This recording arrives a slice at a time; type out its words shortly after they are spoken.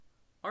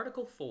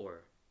Article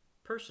 4.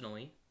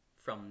 Personally,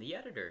 from the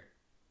editor,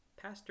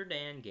 Pastor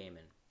Dan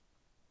Gayman.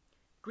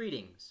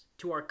 Greetings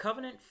to our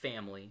covenant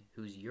family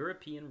whose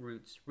European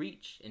roots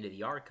reach into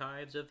the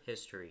archives of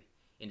history,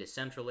 into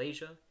Central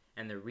Asia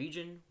and the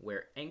region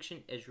where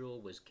ancient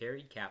Israel was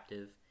carried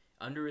captive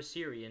under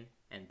Assyrian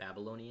and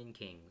Babylonian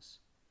kings.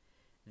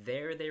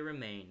 There they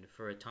remained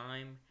for a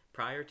time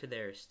prior to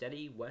their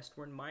steady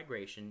westward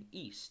migration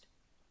east,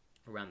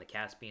 around the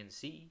Caspian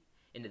Sea,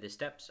 into the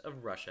steppes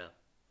of Russia.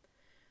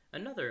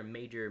 Another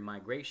major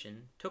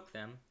migration took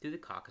them through the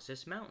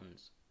Caucasus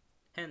Mountains,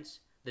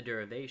 hence the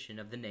derivation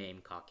of the name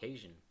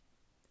Caucasian.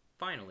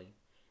 Finally,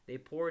 they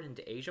poured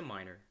into Asia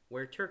Minor,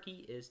 where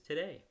Turkey is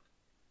today.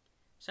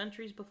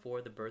 Centuries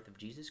before the birth of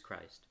Jesus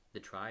Christ, the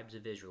tribes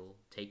of Israel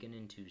taken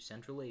into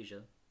Central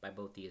Asia by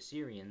both the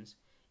Assyrians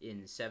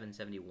in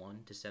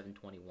 771 to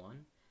 721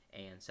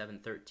 and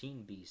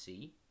 713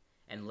 BC,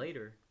 and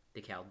later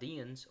the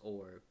Chaldeans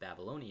or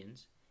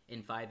Babylonians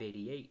in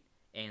 588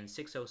 and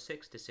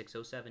 606 to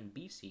 607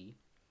 BC,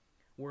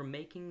 were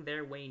making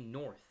their way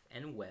north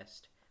and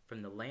west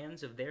from the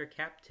lands of their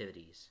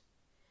captivities.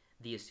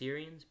 The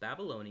Assyrians,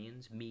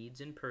 Babylonians,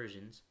 Medes, and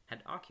Persians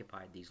had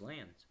occupied these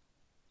lands.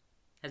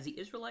 As the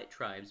Israelite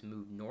tribes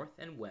moved north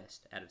and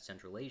west out of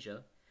Central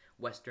Asia,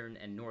 Western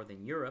and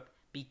Northern Europe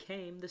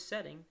became the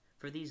setting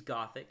for these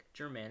Gothic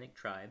Germanic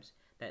tribes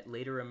that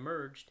later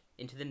emerged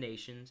into the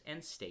nations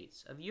and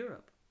states of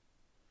Europe.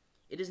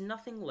 It is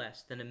nothing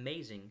less than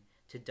amazing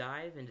to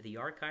dive into the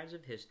archives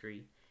of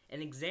history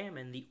and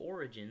examine the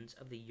origins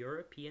of the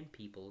European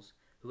peoples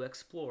who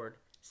explored,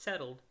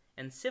 settled,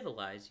 and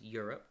civilized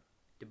Europe,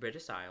 the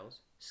British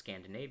Isles,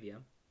 Scandinavia,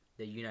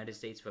 the United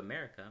States of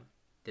America,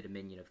 the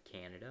Dominion of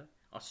Canada,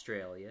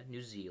 Australia,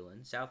 New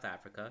Zealand, South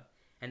Africa,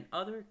 and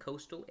other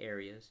coastal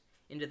areas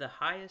into the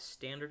highest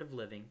standard of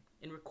living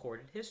in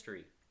recorded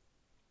history.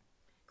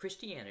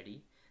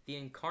 Christianity, the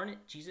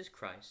incarnate Jesus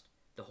Christ,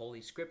 the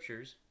Holy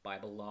Scriptures,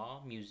 Bible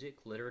law, music,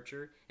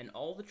 literature, and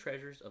all the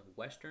treasures of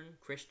Western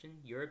Christian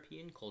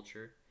European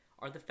culture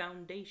are the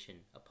foundation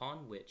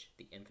upon which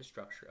the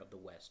infrastructure of the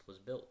West was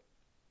built.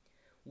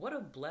 What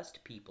a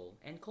blessed people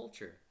and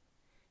culture!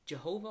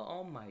 Jehovah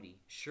Almighty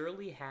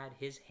surely had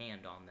his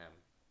hand on them.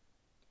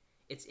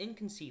 It's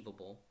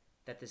inconceivable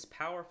that this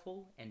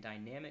powerful and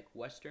dynamic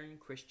Western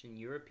Christian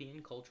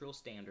European cultural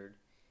standard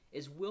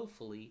is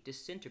willfully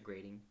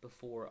disintegrating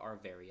before our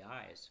very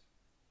eyes.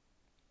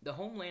 The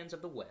homelands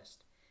of the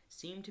West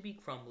seem to be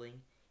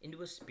crumbling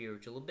into a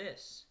spiritual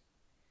abyss.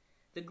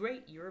 The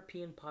great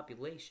European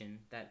population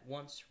that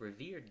once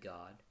revered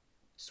God,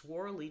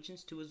 swore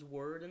allegiance to his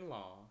word and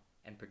law,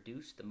 and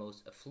produced the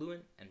most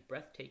affluent and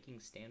breathtaking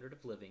standard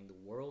of living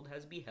the world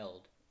has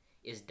beheld,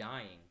 is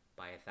dying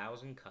by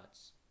 1,000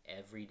 cuts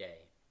every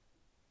day.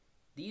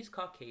 These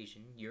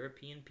Caucasian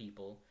European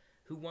people,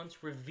 who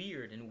once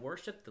revered and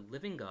worshipped the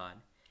living God,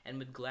 and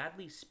would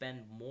gladly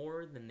spend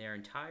more than their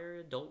entire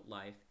adult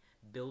life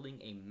building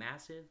a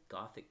massive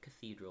Gothic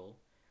cathedral,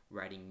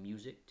 writing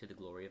music to the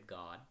glory of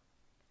God,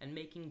 and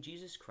making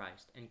Jesus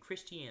Christ and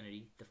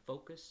Christianity the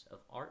focus of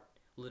art,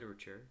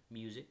 literature,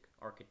 music,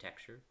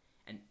 architecture,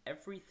 and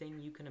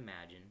everything you can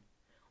imagine,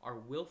 are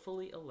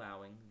willfully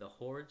allowing the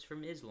hordes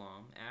from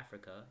Islam,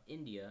 Africa,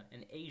 India,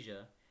 and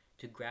Asia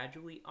to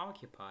gradually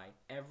occupy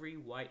every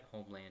white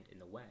homeland in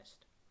the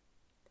West.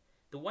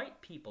 The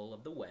white people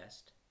of the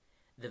West,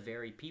 the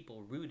very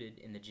people rooted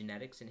in the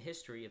genetics and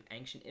history of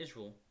ancient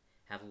Israel,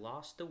 have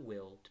lost the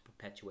will to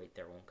perpetuate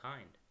their own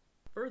kind.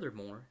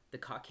 Furthermore, the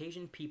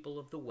Caucasian people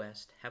of the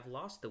West have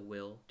lost the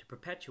will to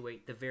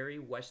perpetuate the very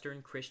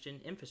Western Christian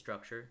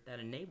infrastructure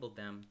that enabled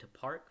them to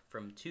park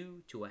from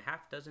 2 to a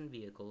half dozen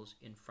vehicles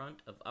in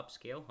front of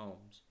upscale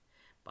homes,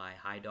 buy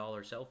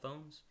high-dollar cell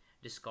phones,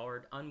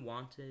 discard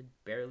unwanted,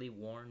 barely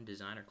worn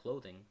designer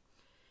clothing,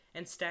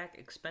 and stack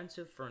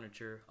expensive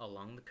furniture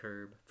along the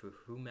curb for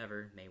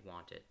whomever may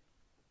want it.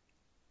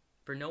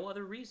 For no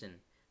other reason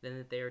than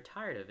that they are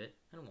tired of it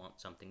and want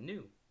something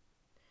new.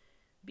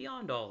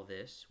 Beyond all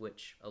this,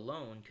 which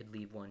alone could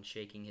leave one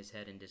shaking his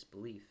head in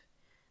disbelief,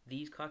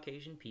 these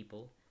Caucasian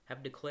people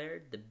have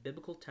declared the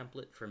biblical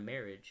template for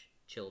marriage,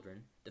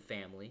 children, the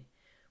family,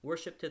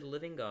 worship to the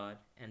living God,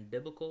 and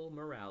biblical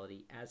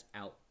morality as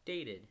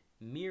outdated,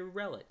 mere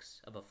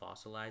relics of a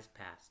fossilized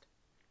past.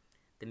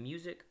 The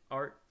music,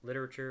 art,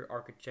 literature,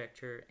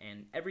 architecture,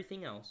 and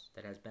everything else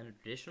that has been a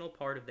traditional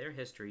part of their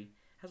history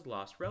has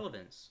lost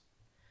relevance.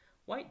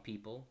 White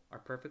people are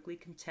perfectly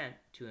content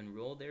to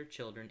enroll their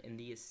children in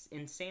the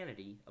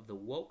insanity of the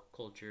woke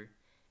culture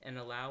and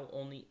allow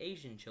only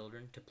Asian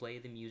children to play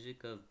the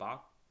music of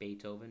Bach,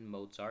 Beethoven,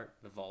 Mozart,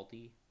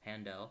 Vivaldi,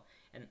 Handel,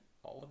 and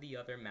all of the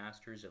other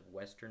masters of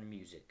Western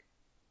music.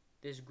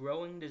 This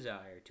growing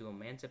desire to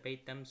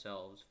emancipate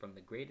themselves from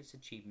the greatest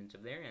achievements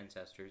of their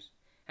ancestors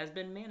has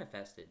been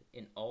manifested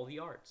in all the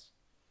arts.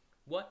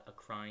 What a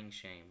crying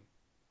shame.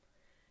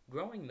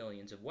 Growing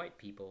millions of white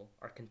people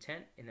are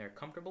content in their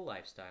comfortable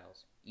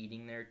lifestyles,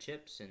 eating their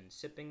chips and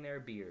sipping their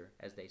beer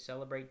as they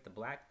celebrate the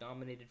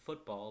black-dominated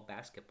football,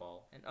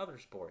 basketball, and other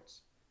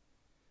sports.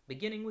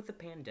 Beginning with the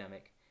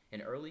pandemic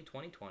in early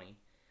 2020,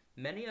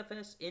 Many of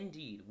us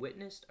indeed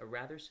witnessed a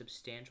rather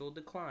substantial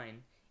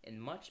decline in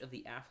much of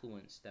the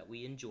affluence that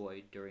we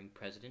enjoyed during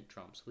President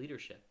Trump's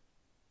leadership.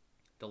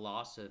 The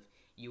loss of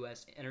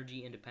U.S.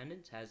 energy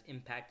independence has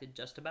impacted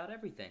just about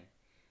everything,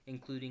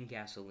 including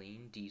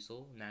gasoline,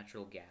 diesel,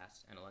 natural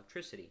gas, and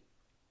electricity.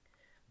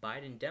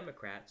 Biden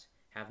Democrats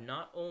have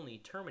not only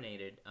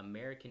terminated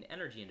American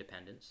energy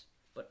independence,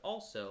 but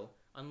also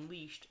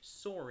unleashed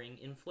soaring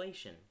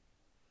inflation.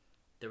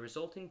 The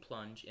resulting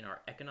plunge in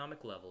our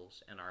economic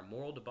levels and our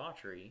moral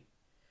debauchery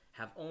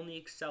have only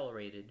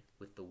accelerated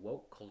with the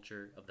woke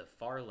culture of the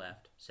far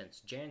left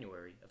since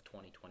January of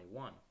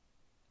 2021.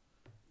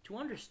 To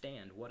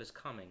understand what is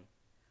coming,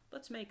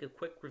 let's make a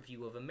quick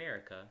review of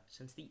America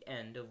since the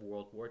end of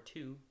World War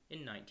II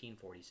in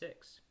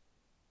 1946.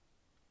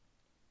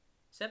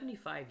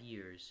 75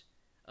 years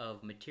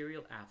of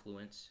material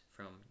affluence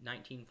from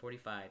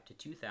 1945 to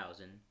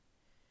 2000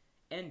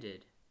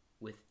 ended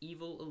with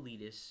evil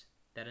elitists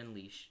that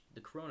unleashed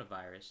the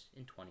coronavirus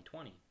in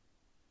 2020.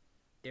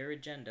 Their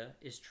agenda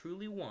is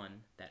truly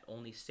one that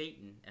only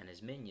Satan and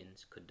his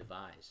minions could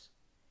devise.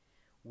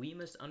 We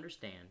must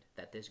understand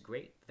that this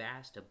great,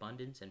 vast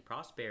abundance and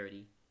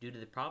prosperity, due to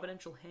the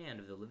providential hand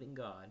of the living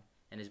God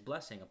and his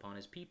blessing upon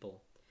his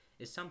people,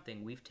 is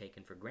something we've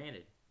taken for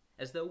granted,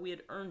 as though we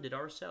had earned it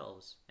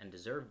ourselves and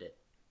deserved it.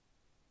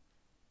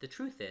 The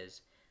truth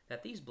is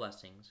that these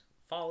blessings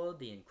followed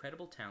the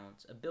incredible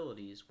talents,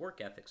 abilities,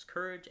 work ethics,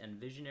 courage, and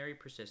visionary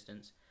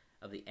persistence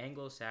of the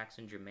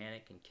Anglo-Saxon,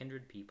 Germanic, and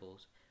kindred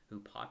peoples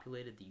who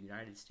populated the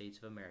United States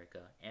of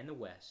America and the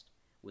West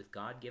with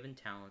God-given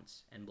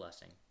talents and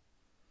blessing.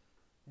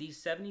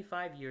 These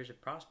 75 years of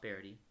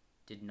prosperity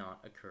did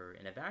not occur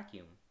in a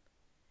vacuum.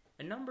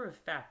 A number of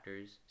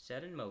factors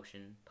set in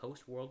motion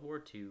post-World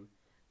War II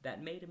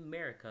that made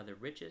America the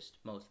richest,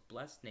 most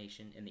blessed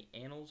nation in the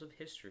annals of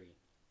history.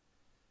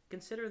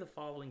 Consider the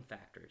following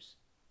factors.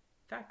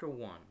 Factor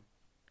 1.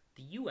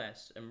 The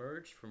U.S.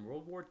 emerged from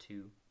World War II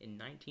in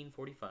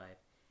 1945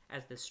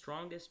 as the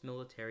strongest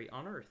military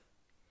on Earth.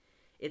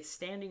 Its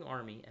standing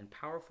army and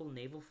powerful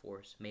naval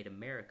force made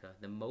America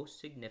the most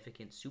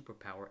significant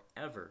superpower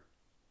ever.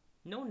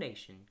 No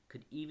nation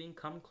could even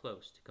come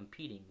close to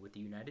competing with the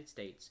United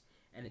States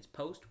and its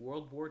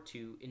post-World War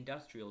II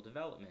industrial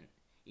development,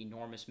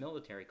 enormous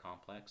military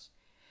complex,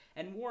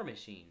 and war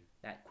machine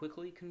that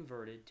quickly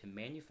converted to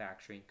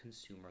manufacturing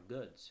consumer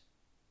goods.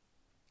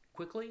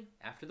 Quickly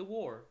after the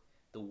war,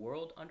 the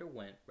world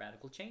underwent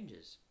radical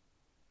changes.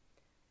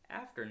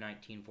 After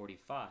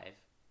 1945,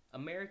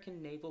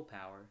 American naval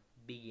power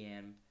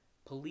began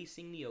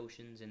policing the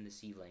oceans and the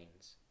sea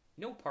lanes.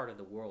 No part of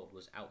the world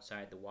was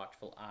outside the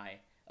watchful eye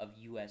of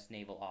U.S.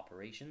 naval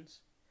operations.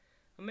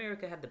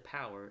 America had the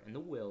power and the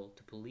will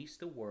to police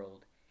the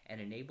world and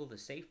enable the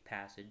safe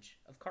passage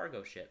of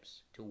cargo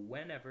ships to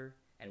whenever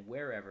and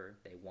wherever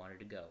they wanted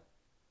to go.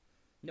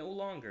 No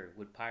longer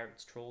would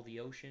pirates troll the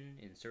ocean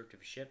in search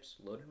of ships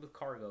loaded with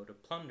cargo to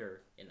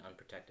plunder in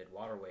unprotected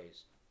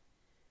waterways.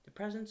 The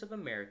presence of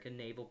American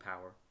naval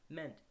power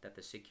meant that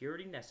the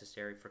security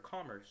necessary for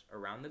commerce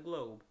around the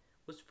globe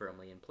was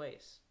firmly in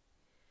place.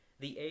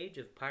 The age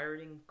of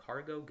pirating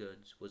cargo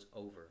goods was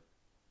over.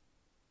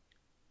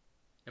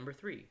 Number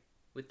 3.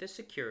 With this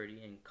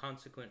security and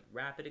consequent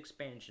rapid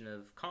expansion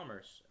of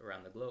commerce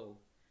around the globe,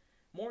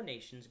 more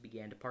nations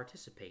began to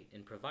participate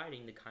in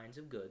providing the kinds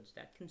of goods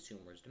that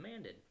consumers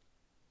demanded.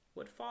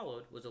 What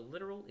followed was a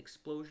literal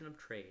explosion of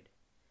trade.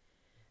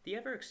 The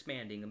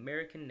ever-expanding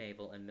American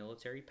naval and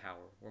military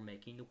power were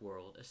making the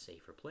world a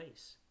safer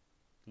place.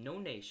 No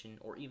nation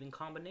or even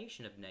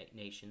combination of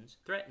nations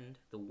threatened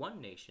the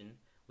one nation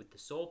with the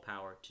sole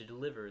power to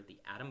deliver the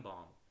atom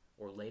bomb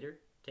or later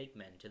take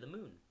men to the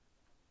moon.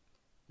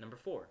 Number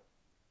 4.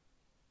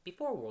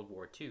 Before World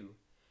War II,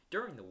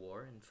 during the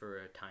war and for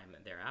a time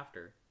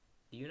thereafter,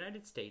 the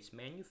United States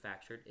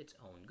manufactured its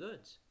own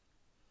goods.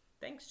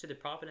 Thanks to the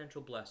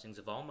providential blessings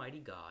of Almighty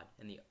God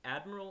and the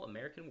admirable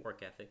American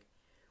work ethic,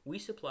 we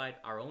supplied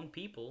our own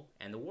people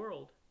and the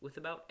world with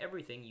about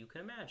everything you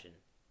can imagine.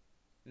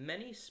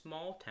 Many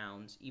small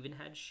towns even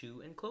had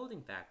shoe and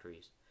clothing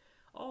factories,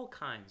 all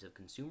kinds of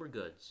consumer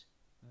goods.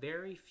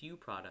 Very few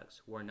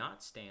products were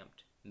not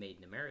stamped Made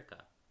in America.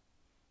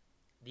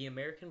 The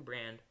American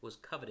brand was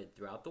coveted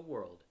throughout the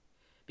world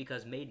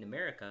because Made in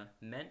America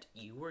meant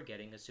you were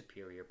getting a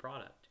superior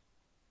product.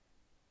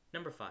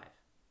 Number 5.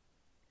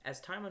 As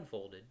time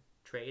unfolded,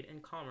 trade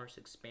and commerce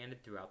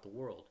expanded throughout the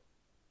world.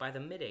 By the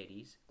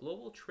mid-80s,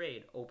 global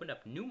trade opened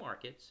up new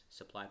markets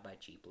supplied by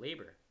cheap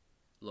labor,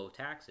 low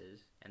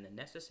taxes, and the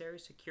necessary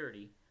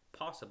security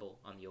possible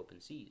on the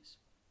open seas.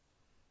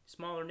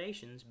 Smaller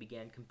nations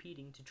began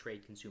competing to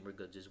trade consumer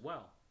goods as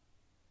well.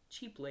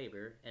 Cheap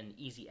labor and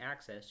easy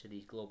access to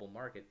these global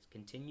markets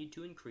continued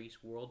to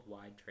increase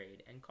worldwide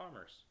trade and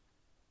commerce.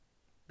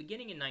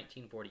 Beginning in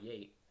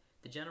 1948,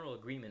 the General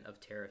Agreement of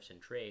Tariffs and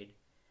Trade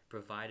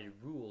provided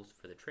rules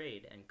for the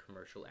trade and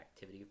commercial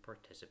activity of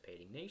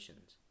participating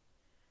nations.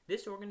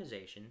 This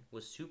organization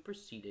was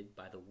superseded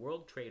by the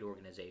World Trade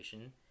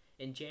Organization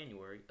in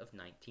January of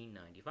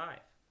 1995.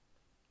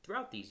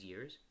 Throughout these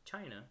years,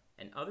 China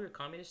and other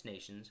communist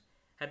nations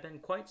had been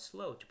quite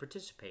slow to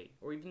participate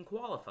or even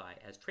qualify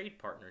as trade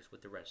partners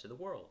with the rest of the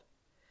world.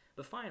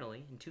 But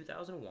finally, in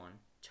 2001,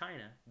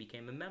 China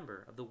became a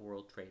member of the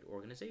World Trade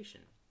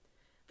Organization.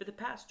 For the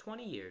past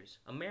 20 years,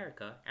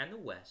 America and the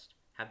West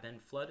have been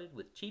flooded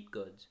with cheap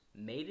goods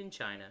made in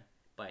China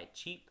by a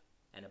cheap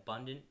and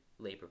abundant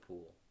labor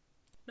pool.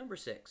 Number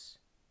 6.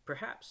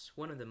 Perhaps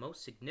one of the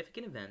most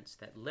significant events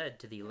that led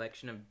to the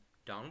election of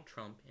Donald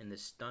Trump in the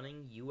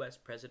stunning U.S.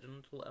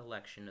 presidential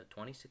election of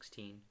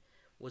 2016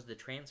 was the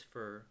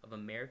transfer of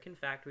American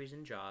factories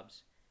and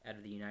jobs out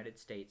of the United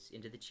States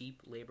into the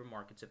cheap labor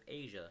markets of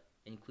Asia,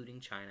 including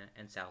China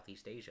and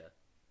Southeast Asia.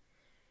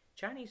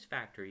 Chinese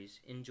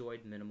factories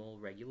enjoyed minimal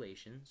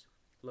regulations,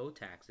 low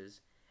taxes,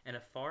 and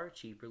a far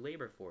cheaper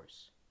labor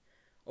force.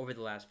 Over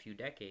the last few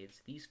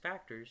decades, these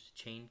factors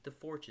changed the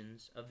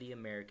fortunes of the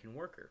American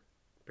worker,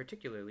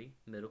 particularly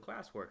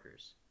middle-class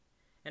workers.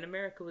 And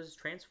America was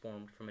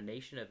transformed from a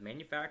nation of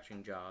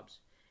manufacturing jobs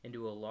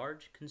into a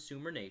large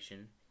consumer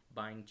nation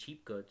buying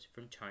cheap goods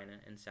from China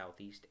and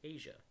Southeast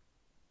Asia.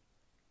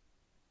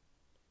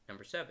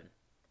 Number 7.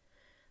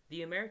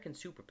 The American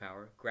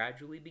superpower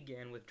gradually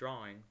began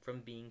withdrawing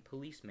from being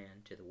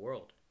policeman to the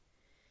world.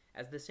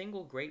 As the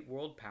single great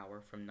world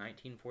power from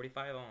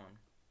 1945 on,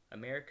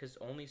 America's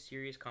only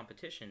serious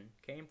competition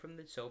came from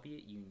the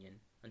Soviet Union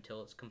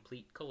until its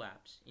complete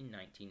collapse in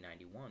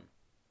 1991.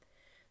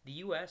 The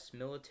U.S.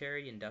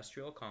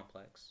 military-industrial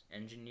complex,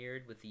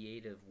 engineered with the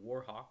aid of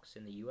war hawks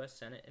in the U.S.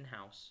 Senate and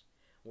House,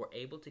 were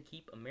able to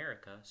keep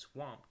America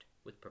swamped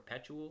with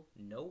perpetual,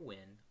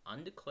 no-win,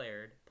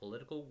 undeclared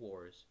political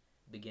wars,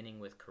 beginning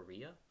with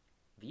Korea,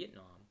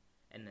 Vietnam,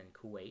 and then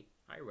Kuwait,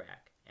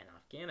 Iraq, and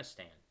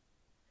Afghanistan.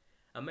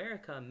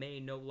 America may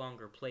no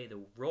longer play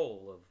the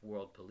role of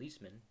world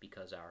policeman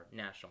because our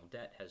national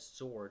debt has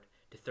soared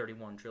to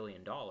 $31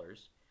 trillion.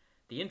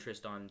 The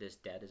interest on this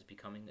debt is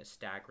becoming a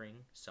staggering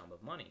sum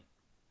of money.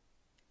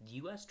 The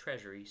U.S.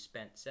 Treasury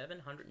spent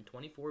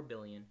 $724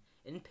 billion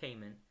in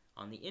payment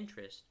on the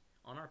interest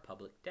on our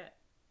public debt.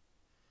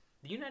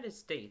 The United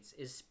States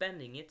is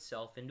spending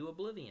itself into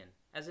oblivion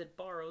as it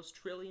borrows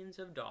trillions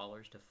of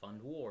dollars to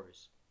fund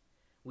wars.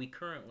 We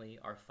currently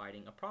are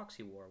fighting a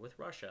proxy war with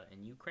Russia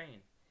and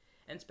Ukraine,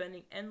 and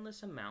spending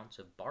endless amounts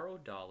of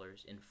borrowed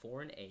dollars in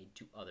foreign aid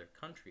to other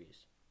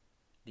countries.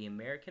 The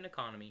American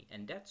economy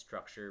and debt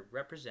structure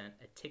represent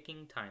a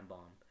ticking time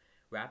bomb,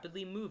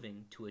 rapidly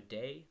moving to a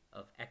day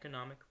of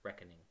economic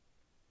reckoning.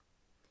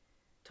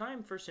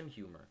 Time for some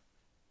humor.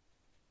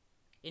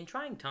 In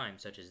trying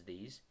times such as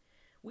these,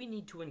 we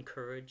need to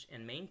encourage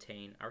and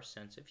maintain our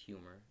sense of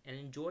humor and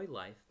enjoy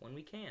life when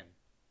we can.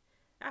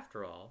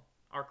 After all,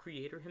 our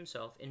Creator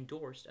himself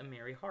endorsed a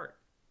merry heart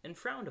and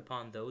frowned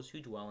upon those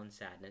who dwell in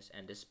sadness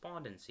and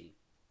despondency.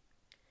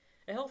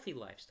 A healthy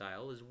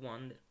lifestyle is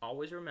one that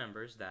always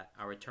remembers that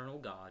our eternal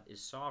God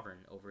is sovereign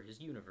over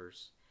his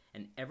universe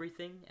and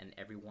everything and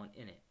everyone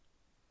in it.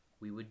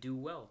 We would do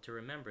well to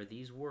remember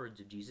these words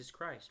of Jesus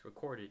Christ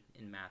recorded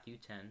in Matthew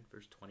 10,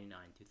 verse 29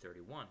 through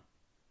 31.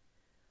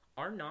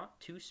 Are not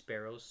 2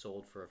 sparrows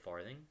sold for a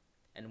farthing,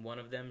 and one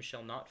of them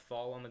shall not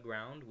fall on the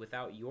ground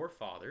without your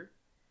Father?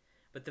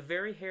 But the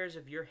very hairs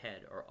of your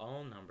head are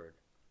all numbered.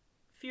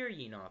 Fear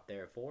ye not,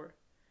 therefore.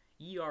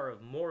 Ye are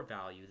of more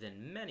value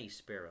than many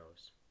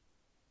sparrows.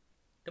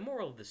 The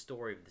moral of the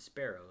story of the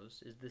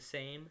sparrows is the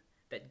same,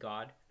 that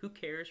God, who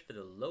cares for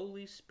the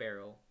lowly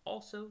sparrow,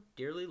 also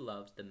dearly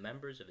loves the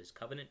members of his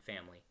covenant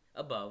family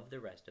above the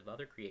rest of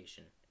other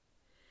creation.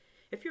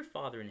 If your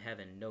Father in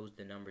heaven knows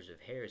the numbers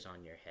of hairs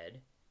on your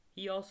head,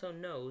 he also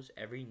knows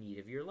every need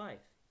of your life,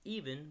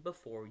 even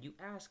before you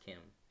ask him.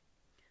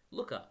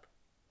 Look up.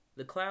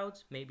 The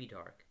clouds may be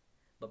dark,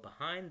 but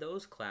behind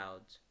those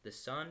clouds the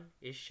sun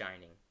is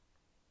shining.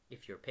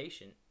 If you're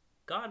patient,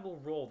 God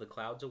will roll the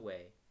clouds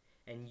away,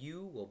 and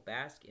you will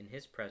bask in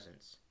his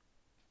presence.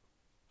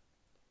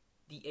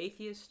 The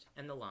Atheist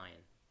and the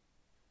Lion.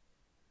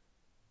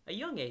 A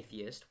young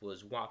atheist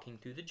was walking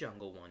through the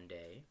jungle one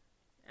day.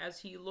 As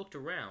he looked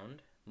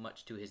around,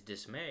 much to his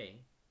dismay,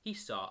 he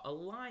saw a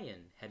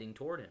lion heading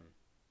toward him.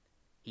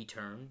 He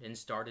turned and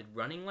started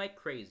running like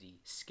crazy,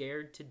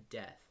 scared to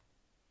death.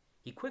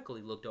 He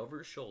quickly looked over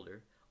his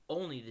shoulder,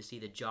 only to see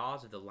the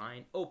jaws of the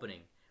lion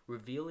opening,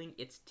 revealing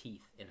its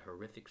teeth in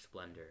horrific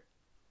splendor.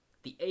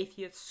 The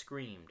atheist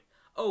screamed,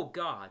 "Oh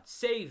God,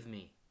 save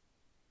me!"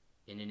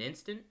 In an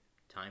instant,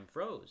 time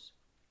froze.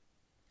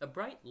 A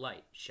bright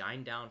light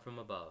shined down from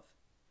above.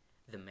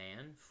 The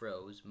man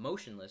froze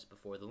motionless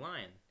before the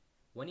lion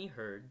when he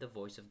heard the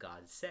voice of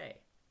God say,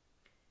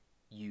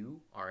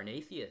 "You are an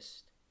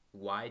atheist.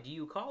 Why do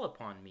you call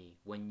upon me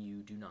when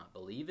you do not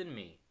believe in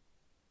me?"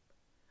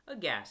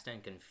 Aghast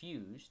and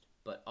confused,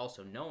 but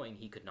also knowing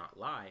he could not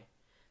lie,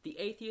 the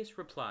atheist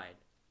replied,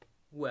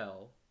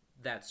 "Well,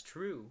 that's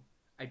true.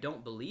 I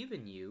don't believe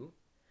in you.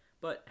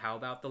 But how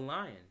about the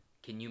lion?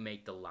 Can you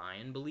make the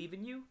lion believe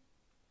in you?"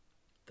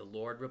 The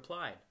Lord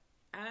replied,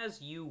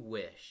 "As you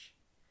wish."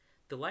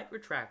 The light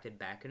retracted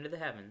back into the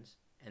heavens,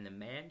 and the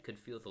man could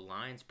feel the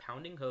lion's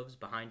pounding hooves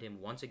behind him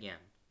once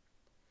again.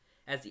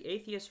 As the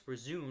atheist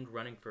resumed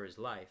running for his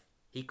life,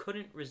 he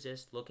couldn't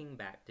resist looking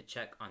back to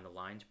check on the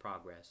lion's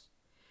progress.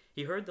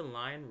 He heard the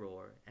lion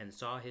roar and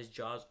saw his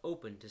jaws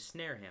open to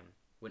snare him,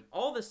 when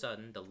all of a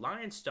sudden the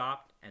lion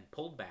stopped and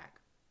pulled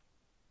back.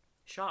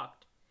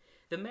 Shocked,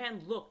 the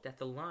man looked at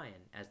the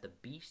lion as the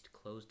beast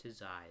closed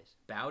his eyes,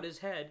 bowed his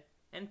head,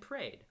 and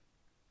prayed,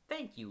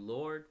 "Thank you,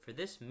 Lord, for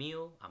this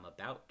meal I'm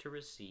about to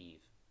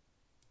receive."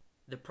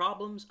 The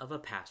problems of a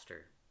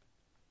pastor.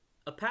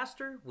 A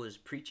pastor was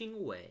preaching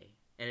away,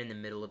 and in the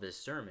middle of his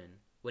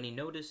sermon, when he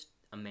noticed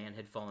a man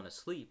had fallen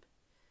asleep,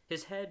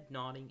 his head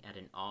nodding at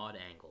an odd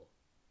angle.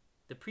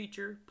 The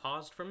preacher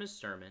paused from his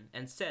sermon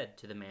and said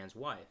to the man's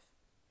wife,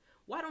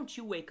 "Why don't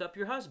you wake up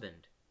your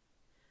husband?"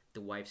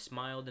 The wife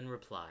smiled and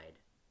replied,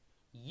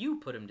 "You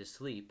put him to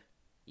sleep,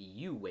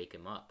 you wake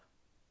him up."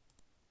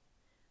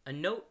 A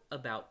note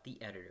about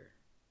the editor.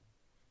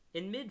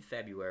 In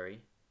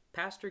mid-February,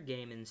 Pastor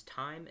Gayman's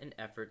time and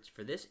efforts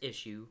for this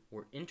issue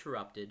were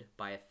interrupted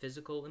by a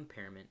physical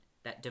impairment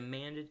that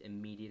demanded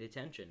immediate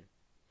attention.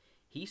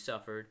 He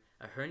suffered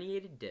a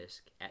herniated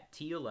disc at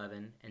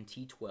T11 and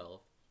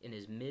T12 in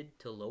his mid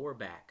to lower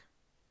back.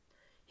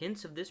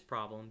 Hints of this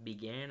problem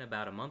began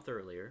about a month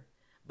earlier,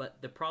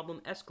 but the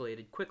problem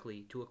escalated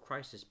quickly to a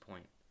crisis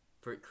point,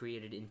 for it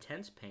created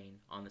intense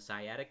pain on the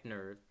sciatic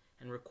nerve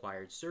and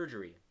required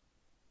surgery.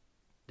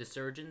 The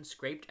surgeon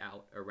scraped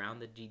out around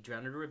the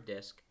degenerative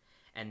disc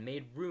and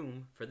made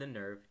room for the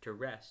nerve to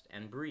rest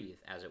and breathe,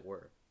 as it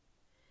were.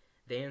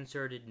 They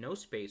inserted no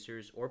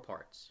spacers or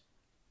parts.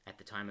 At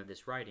the time of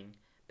this writing,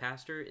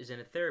 Pastor is in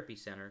a therapy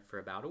center for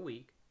about a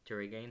week to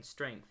regain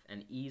strength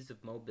and ease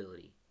of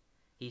mobility.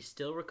 He's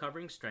still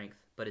recovering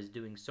strength, but is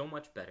doing so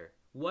much better.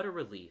 What a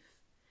relief!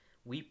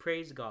 We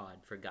praise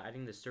God for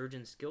guiding the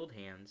surgeon's skilled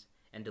hands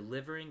and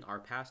delivering our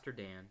Pastor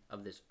Dan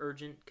of this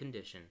urgent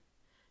condition.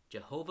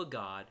 Jehovah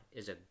God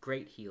is a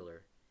great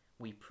healer.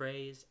 We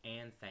praise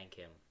and thank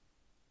him.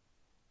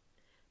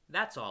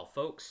 That's all,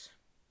 folks.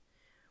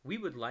 We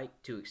would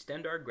like to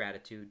extend our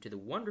gratitude to the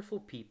wonderful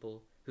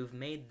people who've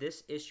made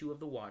this issue of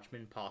the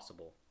Watchman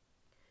possible.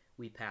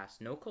 We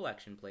pass no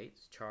collection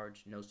plates,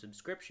 charge no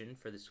subscription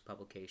for this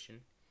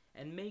publication,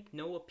 and make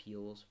no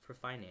appeals for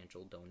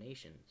financial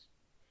donations.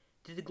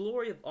 To the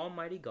glory of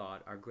Almighty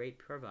God, our great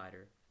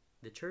provider,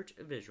 the Church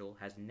of Israel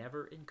has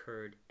never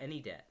incurred any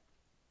debt.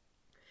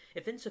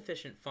 If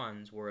insufficient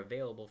funds were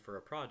available for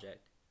a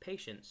project,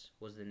 patience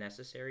was the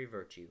necessary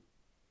virtue.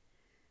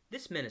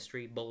 This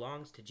ministry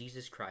belongs to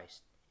Jesus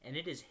Christ, and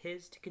it is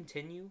his to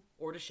continue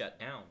or to shut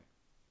down.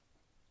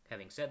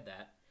 Having said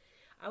that,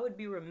 I would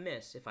be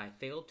remiss if I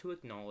failed to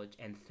acknowledge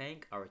and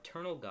thank our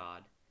eternal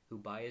God, who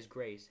by his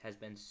grace has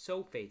been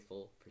so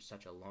faithful for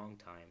such a long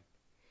time.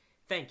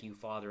 Thank you,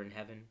 Father in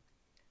heaven,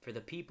 for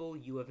the people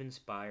you have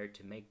inspired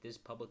to make this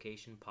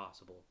publication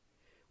possible.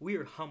 We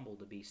are humbled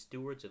to be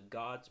stewards of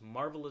God's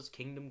marvelous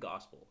kingdom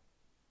gospel.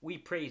 We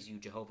praise you,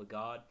 Jehovah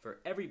God,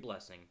 for every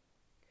blessing.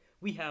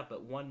 We have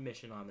but one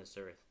mission on this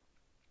earth.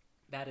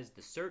 That is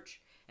the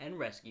search and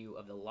rescue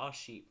of the lost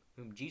sheep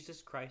whom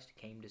Jesus Christ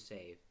came to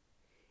save.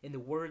 In the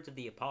words of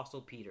the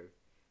Apostle Peter,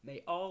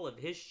 may all of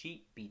his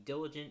sheep be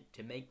diligent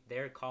to make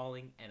their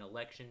calling and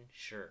election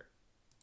sure.